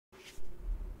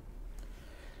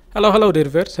Hello dear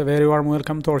viewers, a very warm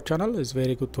welcome to our channel. It's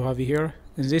very good to have you here.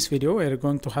 In this video we are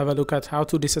going to have a look at how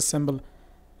to disassemble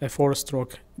a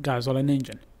 4-stroke gasoline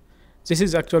engine. This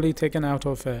is actually taken out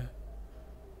of a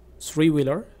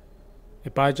 3-wheeler, a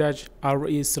Bajaj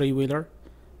RE 3-wheeler.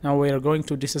 Now we are going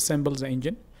to disassemble the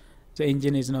engine. The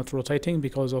engine is not rotating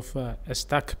because of a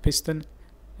stuck piston,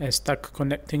 a stuck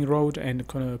connecting rod and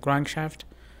crankshaft.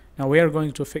 Now we are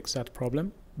going to fix that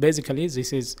problem. Basically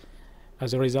this is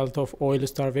as a result of oil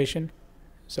starvation.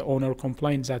 The owner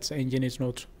complains that the engine is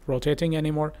not rotating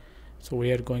anymore, so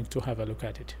we are going to have a look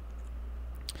at it.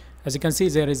 As you can see,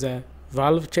 there is a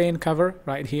valve chain cover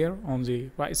right here on the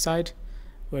right side.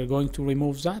 We're going to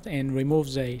remove that and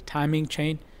remove the timing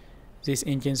chain. These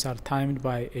engines are timed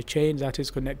by a chain that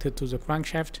is connected to the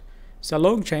crankshaft. It's a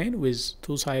long chain with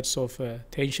two sides of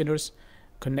tensioners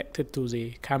connected to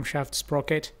the camshaft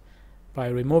sprocket. By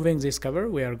removing this cover,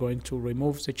 we are going to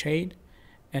remove the chain,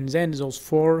 and then those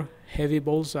 4 heavy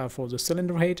bolts are for the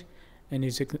cylinder head. And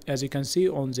as you can see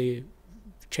on the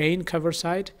chain cover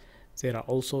side, there are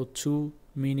also 2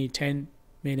 mini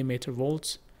 10mm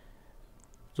bolts.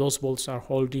 Those bolts are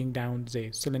holding down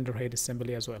the cylinder head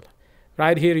assembly as well.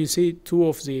 Right here you see 2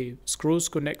 of the screws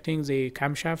connecting the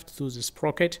camshaft to the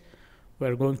sprocket.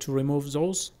 We're going to remove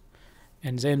those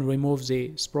and then remove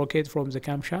the sprocket from the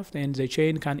camshaft, and the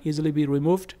chain can easily be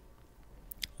removed.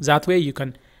 That way you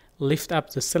can lift up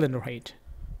the cylinder head.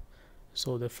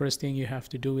 So the first thing you have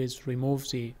to do is remove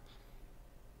the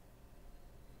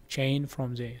chain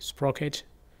from the sprocket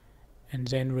and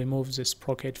then remove the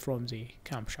sprocket from the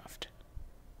camshaft.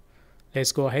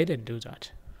 Let's go ahead and do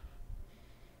that.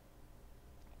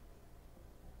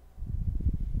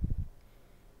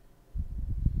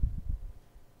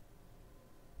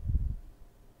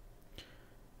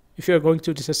 If you are going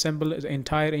to disassemble the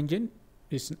entire engine,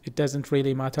 it doesn't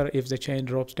really matter if the chain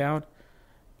drops down,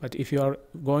 but if you are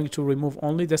going to remove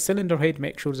only the cylinder head,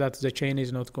 make sure that the chain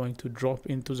is not going to drop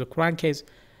into the crankcase.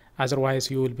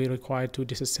 Otherwise you will be required to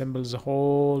disassemble the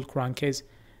whole crankcase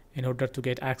in order to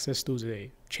get access to the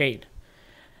chain.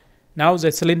 Now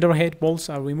the cylinder head bolts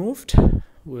are removed.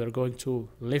 We are going to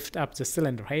lift up the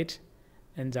cylinder head,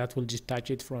 and that will detach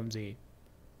it from the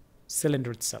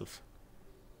cylinder itself.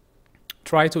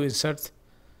 Try to insert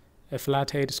a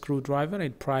flathead screwdriver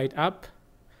and pry it up.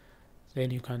 Then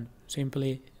you can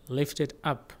simply lift it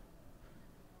up.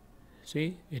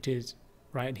 See, it is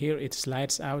right here, it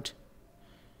slides out.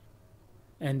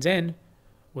 And then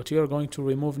what you are going to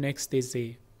remove next is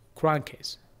the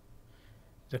crankcase.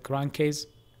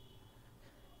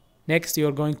 Next you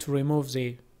are going to remove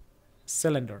the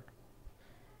cylinder.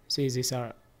 See,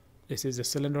 this is the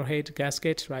cylinder head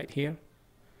gasket right here.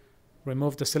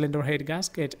 Remove the cylinder head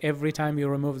gasket. Every time you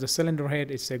remove the cylinder head,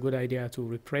 it's a good idea to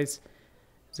replace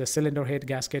the cylinder head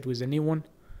gasket with a new one.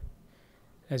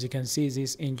 As you can see,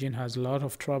 this engine has a lot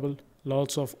of trouble,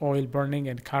 lots of oil burning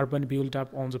and carbon build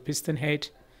up on the piston head.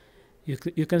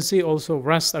 You can see also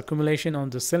rust accumulation on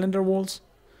the cylinder walls.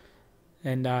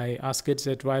 And I asked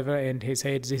the driver, and he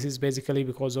said this is basically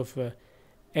because of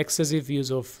excessive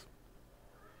use of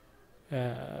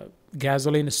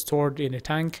gasoline stored in a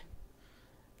tank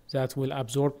that will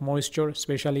absorb moisture.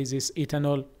 Especially this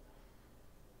ethanol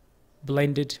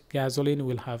blended gasoline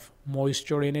will have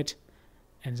moisture in it,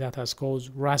 and that has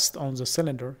caused rust on the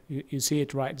cylinder. You see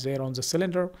it right there on the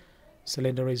cylinder.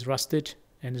 Cylinder is rusted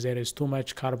and there is too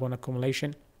much carbon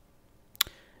accumulation.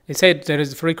 It said there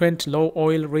is frequent low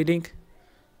oil reading,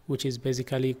 which is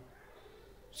basically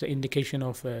the indication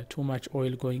of too much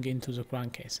oil going into the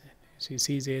crankcase. So you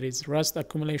see there is rust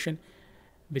accumulation.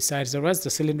 Besides the rust, the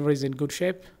cylinder is in good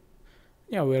shape.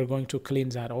 Yeah, we are going to clean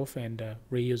that off and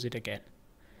reuse it again.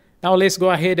 Now let's go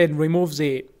ahead and remove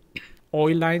the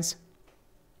oil lines.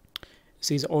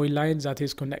 See the oil lines that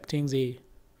is connecting the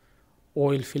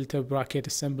oil filter bracket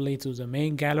assembly to the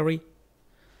main gallery.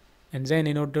 And then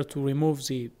in order to remove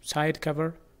the side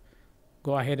cover,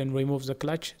 go ahead and remove the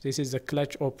clutch. This is the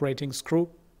clutch operating screw.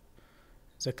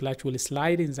 The clutch will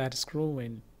slide in that screw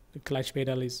when the clutch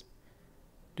pedal is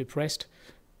depressed.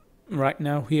 Right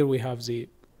now here we have the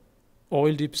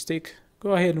oil dipstick.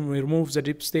 Go ahead and remove the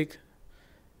dipstick,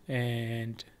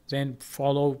 and then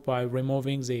follow by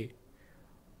removing the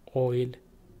oil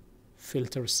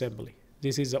filter assembly.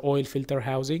 This is the oil filter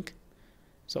housing.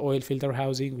 The oil filter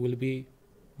housing will be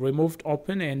removed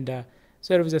open, and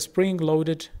there is a spring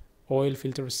loaded oil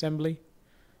filter assembly.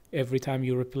 Every time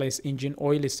you replace engine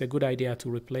oil, it's a good idea to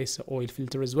replace the oil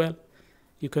filter as well.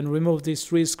 You can remove these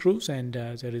 3 screws, and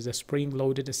there is a spring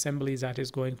loaded assembly that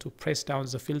is going to press down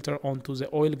the filter onto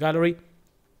the oil gallery.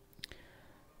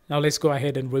 Now let's go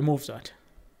ahead and remove that.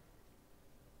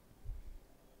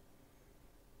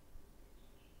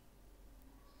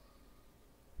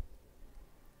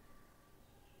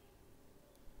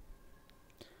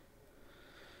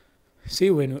 See,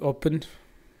 when we open,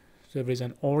 there is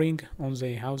an o-ring on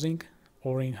the housing.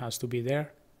 O-ring has to be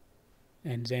there,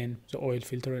 and then the oil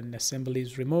filter and assembly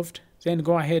is removed. Then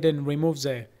go ahead and remove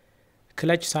the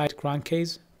clutch side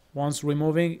crankcase. Once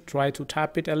removing, try to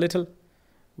tap it a little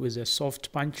with a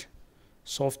soft punch.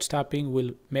 Soft tapping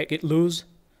will make it loose.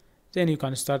 Then you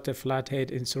can start a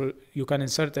flathead. You can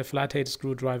insert a flathead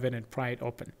screwdriver and pry it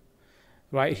open.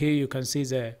 Right here you can see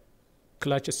the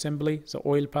clutch assembly, the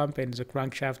oil pump, and the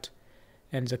crankshaft.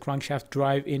 And the crankshaft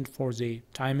drive in for the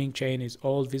timing chain is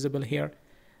all visible here.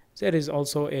 There is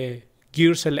also a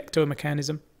gear selector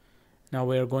mechanism. Now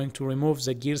we are going to remove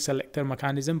the gear selector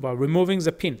mechanism by removing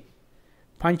the pin.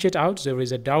 Punch it out. There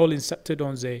is a dowel inserted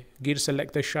on the gear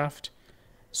selector shaft.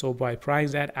 So by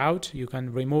prying that out, you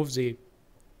can remove the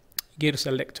gear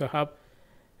selector hub,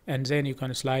 and then you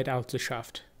can slide out the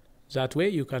shaft. That way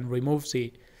you can remove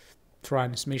the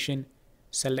transmission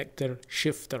selector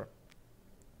shifter.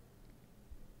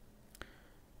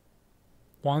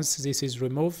 Once this is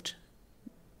removed,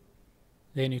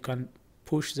 then you can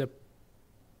push the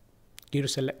gear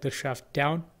selector shaft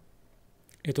down.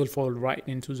 It will fall right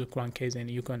into the crankcase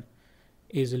and you can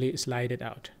easily slide it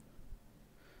out.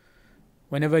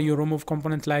 Whenever you remove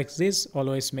component like this,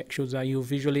 always make sure that you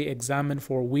visually examine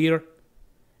for wear.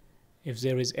 If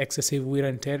there is excessive wear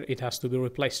and tear, it has to be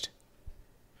replaced.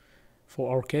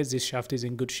 For our case, this shaft is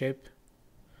in good shape,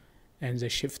 and the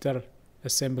shifter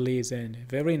assembly is in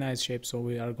very nice shape, so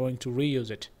we are going to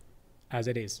reuse it as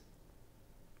it is.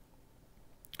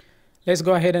 Let's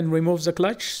go ahead and remove the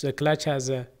clutch. The clutch has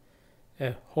a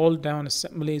hold down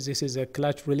assembly. This is a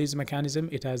clutch release mechanism.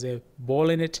 It has a ball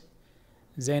in it.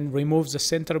 Then remove the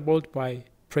center bolt by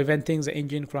preventing the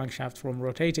engine crankshaft from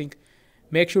rotating.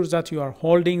 Make sure that you are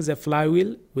holding the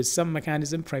flywheel with some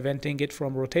mechanism preventing it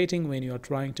from rotating when you are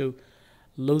trying to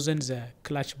loosen the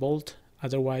clutch bolt.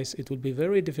 Otherwise, it will be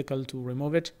very difficult to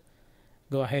remove it.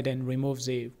 Go ahead and remove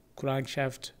the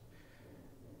crankshaft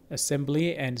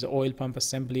assembly and the oil pump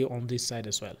assembly on this side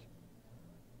as well.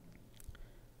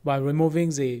 By removing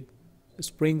the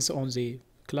springs on the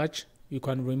clutch, you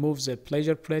can remove the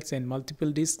pleasure plates and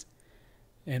multiple discs,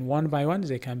 and one by one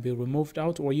they can be removed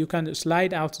out, or you can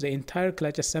slide out the entire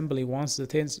clutch assembly once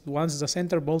the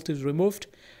center bolt is removed.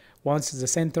 Once the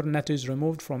center nut is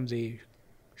removed from the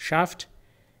shaft,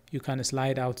 you can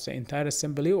slide out the entire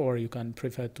assembly, or you can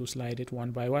prefer to slide it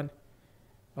one by one.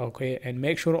 Okay, and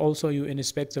make sure also you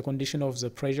inspect the condition of the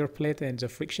pressure plate and the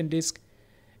friction disc.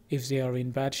 If they are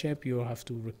in bad shape, you have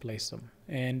to replace them.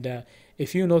 And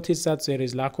if you notice that there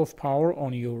is lack of power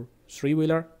on your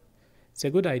three-wheeler, it's a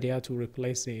good idea to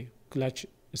replace the clutch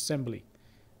assembly.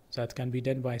 That can be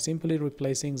done by simply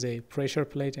replacing the pressure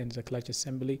plate and the clutch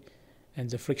assembly and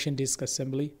the friction disc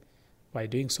assembly. By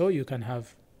doing so, you can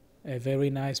have a very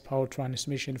nice power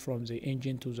transmission from the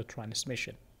engine to the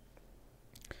transmission.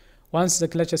 Once the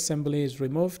clutch assembly is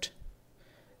removed,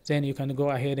 then you can go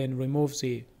ahead and remove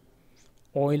the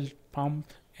oil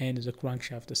pump and the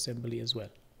crankshaft assembly as well.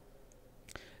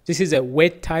 This is a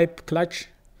wet type clutch.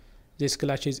 This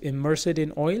clutch is immersed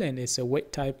in oil and it's a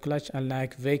wet type clutch,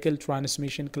 unlike vehicle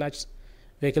transmission clutch.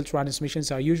 Vehicle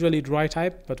transmissions are usually dry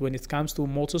type, but when it comes to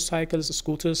motorcycles,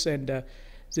 scooters, and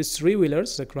these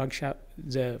three-wheelers,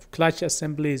 the clutch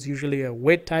assembly is usually a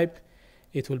wet type.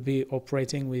 It will be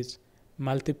operating with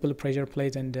multiple pressure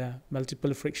plates and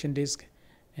multiple friction disc,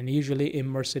 and usually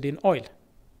immersed in oil.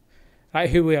 Right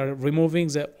here we are removing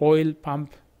the oil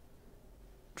pump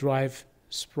drive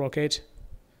sprocket.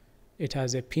 It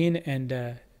has a pin and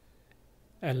a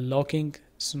locking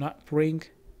snap ring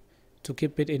to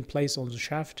keep it in place on the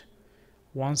shaft.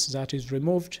 Once that is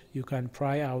removed, you can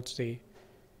pry out the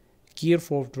gear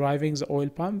for driving the oil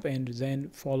pump, and then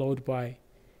followed by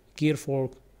gear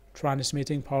for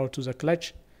transmitting power to the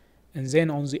clutch. And then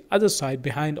on the other side,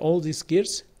 behind all these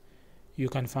gears, you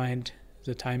can find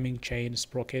the timing chain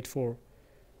sprocket for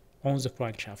on the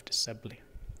crankshaft assembly.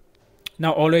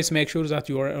 Now always make sure that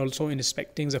you are also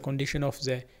inspecting the condition of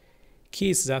the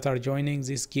keys that are joining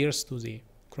these gears to the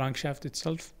crankshaft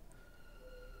itself.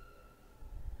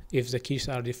 If the keys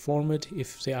are deformed,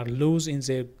 if they are loose in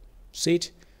their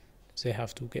seat, they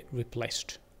have to get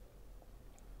replaced.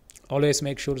 Always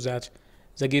make sure that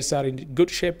the gears are in good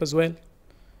shape as well.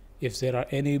 If there are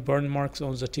any burn marks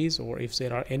on the teeth, or if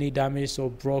there are any damaged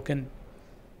or broken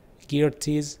gear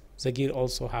teeth, the gear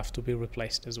also have to be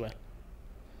replaced as well.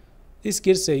 These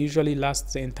gears usually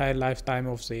last the entire lifetime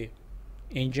of the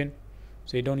engine,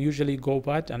 so they don't usually go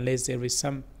bad unless there is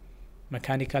some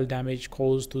mechanical damage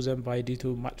caused to them due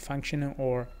to malfunction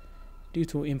or due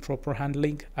to improper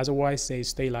handling. Otherwise they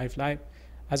stay lifeline.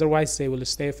 Otherwise they will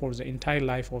stay for the entire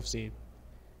life of the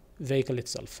vehicle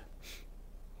itself.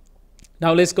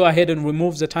 Now let's go ahead and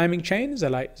remove the timing chain.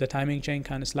 The timing chain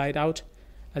can slide out.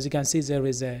 As you can see, there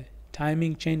is a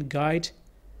timing chain guide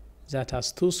that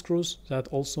has 2 screws that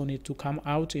also need to come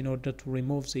out in order to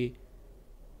remove the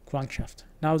crankshaft.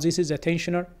 Now this is a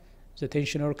tensioner. The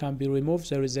tensioner can be removed.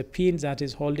 There is a pin that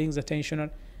is holding the tensioner.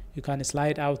 You can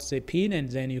slide out the pin and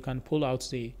then you can pull out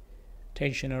the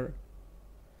tensioner.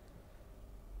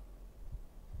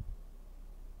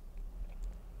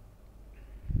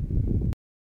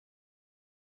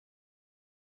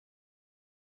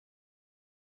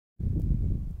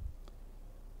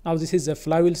 Now this is the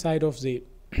flywheel side of the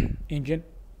engine.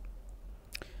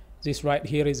 This right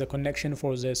here is a connection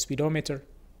for the speedometer.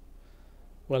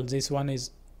 Well, this one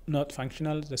is not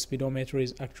functional. The speedometer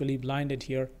is actually blinded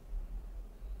here.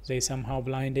 They somehow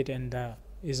blinded and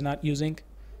is not using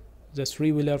the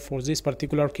 3-wheeler. For this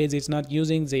particular case, it's not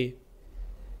using the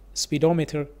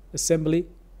speedometer assembly,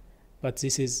 but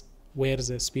this is where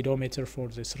the speedometer for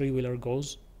the 3-wheeler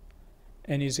goes.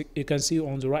 And you can see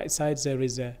on the right side there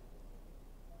is a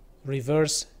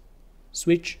reverse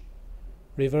switch.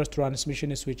 Reverse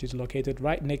transmission switch is located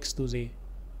right next to the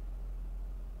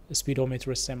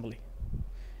speedometer assembly.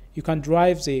 You can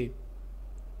drive the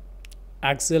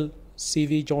axle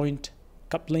CV joint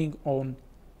coupling on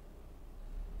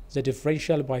the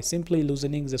differential by simply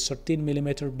loosening the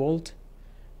 13mm bolt,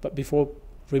 but before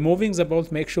removing the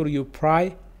bolt, make sure you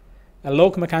pry. A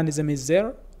lock mechanism is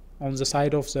there on the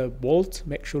side of the bolt.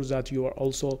 Make sure that you are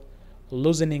also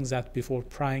loosening that before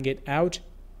prying it out.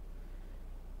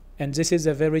 And this is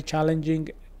a very challenging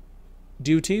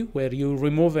duty where you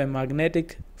remove a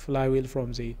magnetic flywheel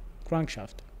from the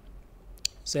crankshaft.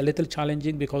 It's a little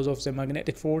challenging because of the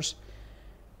magnetic force,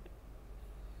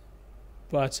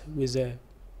 but with a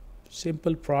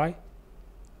simple pry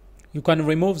you can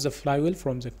remove the flywheel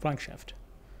from the crankshaft.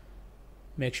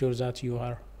 Make sure that you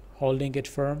are holding it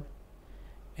firm,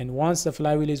 and once the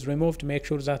flywheel is removed, make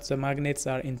sure that the magnets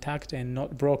are intact and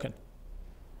not broken.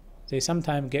 They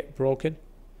sometimes get broken.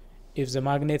 If the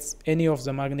magnets, any of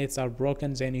the magnets are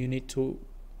broken, then you need to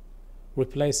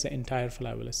replace the entire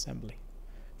flywheel assembly.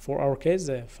 For our case,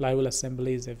 the flywheel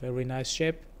assembly is a very nice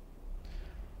shape.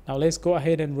 Now let's go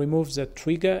ahead and remove the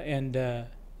trigger and the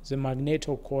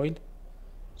magneto coil.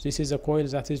 This is a coil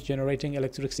that is generating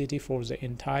electricity for the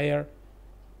entire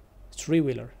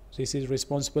 3-wheeler. This is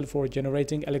responsible for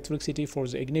generating electricity for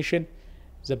the ignition.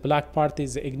 The black part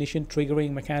is the ignition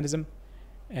triggering mechanism,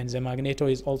 and the magneto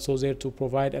is also there to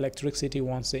provide electricity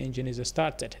once the engine is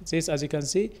started. This, as you can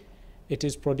see, it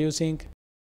is producing.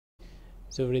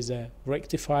 There is a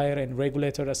rectifier and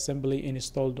regulator assembly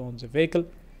installed on the vehicle.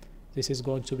 This is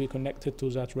going to be connected to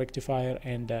that rectifier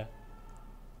and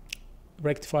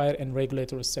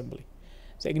regulator assembly.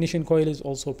 The ignition coil is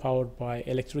also powered by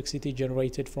electricity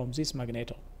generated from this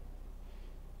magneto.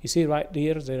 You see right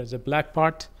here, there is a black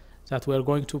part that we're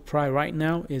going to pry right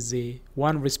now is the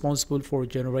one responsible for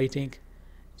generating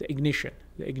the ignition.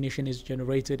 The ignition is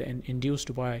generated and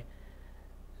induced by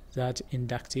that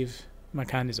inductive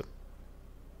mechanism.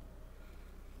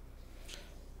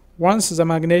 Once the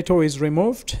magneto is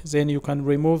removed, then you can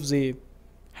remove the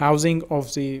housing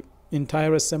of the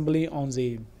entire assembly on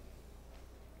the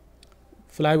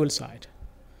flywheel side.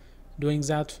 Doing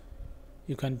that,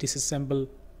 you can disassemble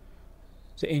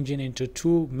the engine into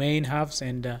 2 main halves,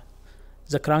 and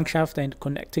the crankshaft and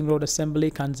connecting rod assembly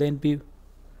can then be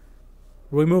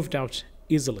removed out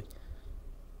easily.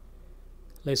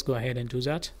 Let's go ahead and do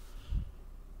that.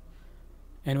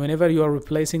 And whenever you are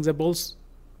replacing the bolts,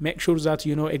 make sure that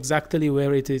you know exactly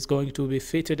where it is going to be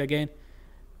fitted again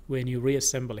when you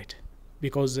reassemble it,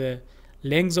 because the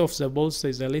length of the bolts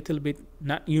is a little bit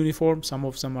not uniform. Some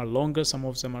of them are longer, some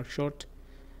of them are short,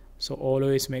 so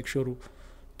always make sure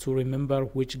to remember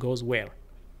which goes where.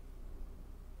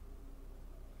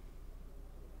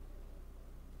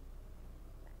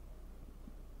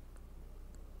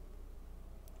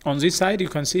 On this side, you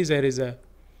can see there is a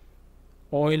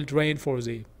oil drain for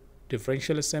the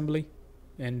differential assembly,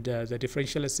 and the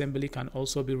differential assembly can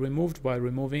also be removed by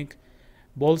removing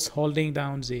bolts holding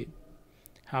down the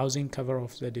housing cover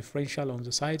of the differential on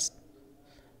the sides.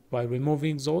 By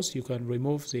removing those, you can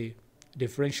remove the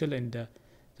differential, and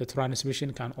the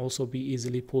transmission can also be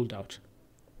easily pulled out.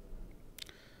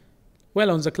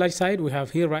 Well, on the clutch side, we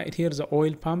have here, right here, the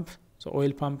oil pump. The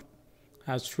oil pump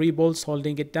has 3 bolts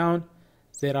holding it down.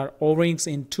 There are O-rings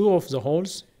in 2 of the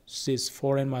holes. This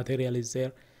foreign material is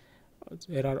there.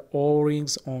 There are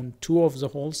O-rings on 2 of the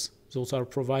holes. Those are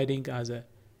providing as a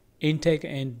intake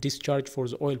and discharge for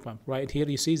the oil pump. Right here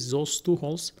you see those 2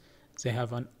 holes. They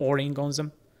have an O-ring on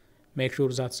them. Make sure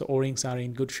that the O-rings are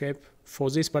in good shape. For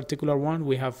this particular one,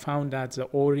 we have found that the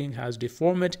O-ring has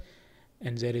deformed,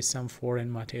 and there is some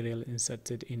foreign material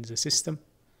inserted in the system.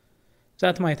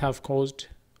 That might have caused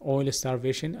oil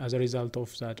starvation. As a result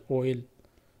of that oil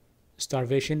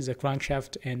starvation, the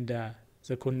crankshaft and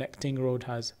the connecting rod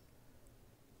has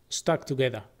stuck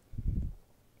together.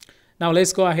 Now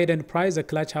let's go ahead and pry the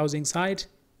clutch housing side.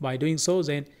 By doing so,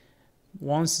 then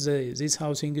once this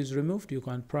housing is removed, you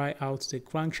can pry out the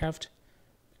crankshaft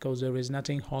because there is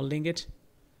nothing holding it.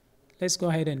 Let's go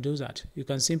ahead and do that. You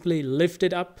can simply lift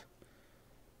it up.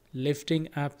 Lifting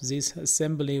up this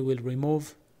assembly will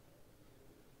remove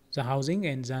the housing,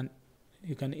 and then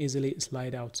you can easily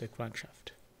slide out the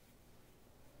crankshaft.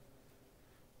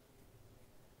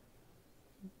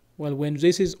 Well, when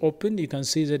this is open, you can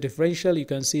see the differential, you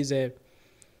can see the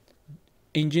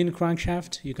engine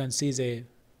crankshaft, you can see the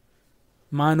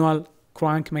manual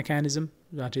crank mechanism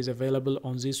that is available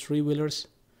on these three-wheelers.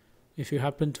 If you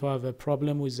happen to have a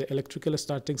problem with the electrical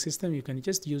starting system, you can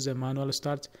just use a manual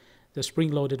start. The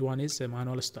spring-loaded one is a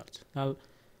manual start. Now,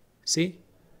 see,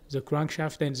 the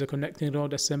crankshaft and the connecting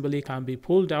rod assembly can be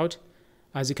pulled out.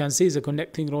 As you can see, the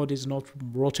connecting rod is not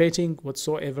rotating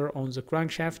whatsoever on the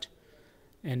crankshaft,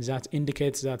 and that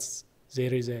indicates that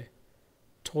there is a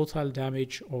total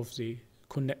damage of the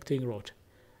connecting rod.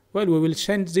 Well, we will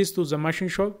send this to the machine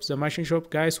shop. The machine shop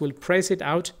guys will press it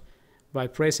out by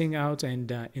pressing out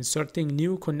and inserting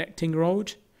new connecting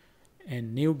rod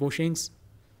and new bushings.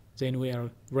 Then we are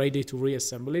ready to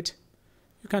reassemble it.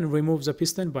 You can remove the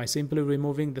piston by simply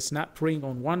removing the snap ring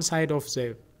on one side of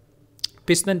the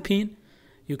piston pin.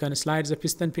 You can slide the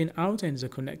piston pin out and the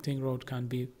connecting rod can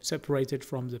be separated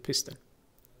from the piston.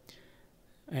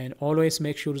 And always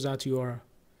make sure that you are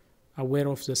aware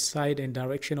of the side and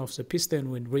direction of the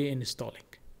piston when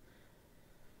reinstalling.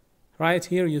 Right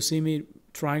here you see me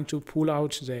trying to pull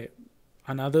out the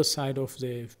another side of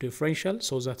the differential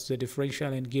so that the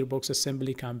differential and gearbox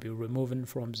assembly can be removed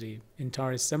from the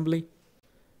entire assembly.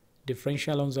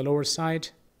 Differential on the lower side,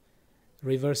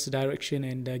 reverse direction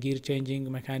and gear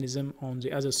changing mechanism on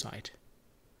the other side.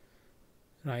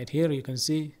 Right here you can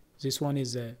see this one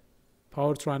is a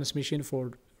power transmission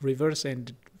for reverse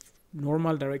and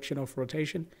normal direction of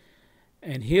rotation,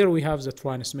 and here we have the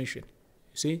transmission.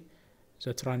 You see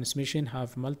the transmission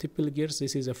have multiple gears.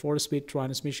 This is a 4-speed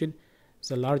transmission.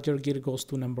 The larger gear goes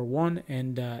to number 1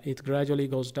 and it gradually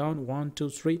goes down 1, 2,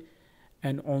 3,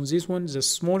 and on this one the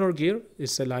smaller gear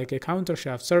is like a counter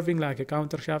shaft, serving like a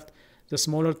counter shaft. The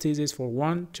smaller teeth is for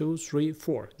 1, 2, 3,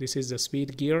 4. This is the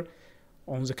speed gear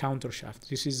on the counter shaft.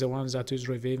 This is the one that is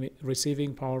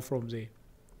receiving power from the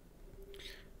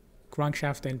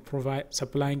crankshaft and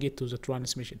supplying it to the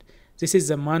transmission. This is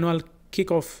the manual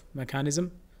kick-off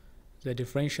mechanism. The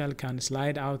differential can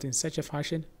slide out in such a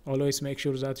fashion. Always make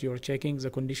sure that you are checking the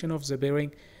condition of the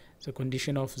bearing, the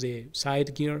condition of the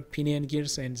side gear, pinion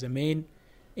gears, and the main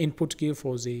input gear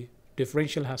for the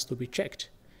differential has to be checked.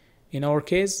 In our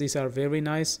case, these are very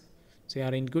nice. They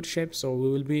are in good shape, so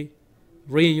we will be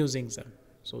reusing them.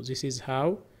 So this is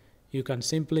how you can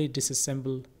simply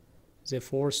disassemble the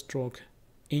 4-stroke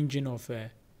engine of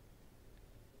a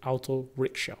auto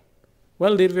rickshaw.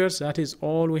 Well, dear viewers, that is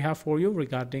all we have for you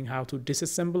regarding how to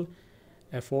disassemble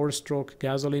a 4-stroke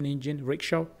gasoline engine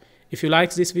rickshaw. If you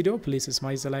like this video, please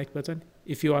smash the like button.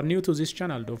 If you are new to this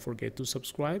channel, don't forget to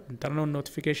subscribe and turn on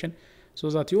notification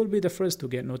so that you will be the first to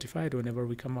get notified whenever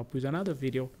we come up with another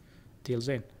video. Till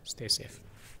then, stay safe.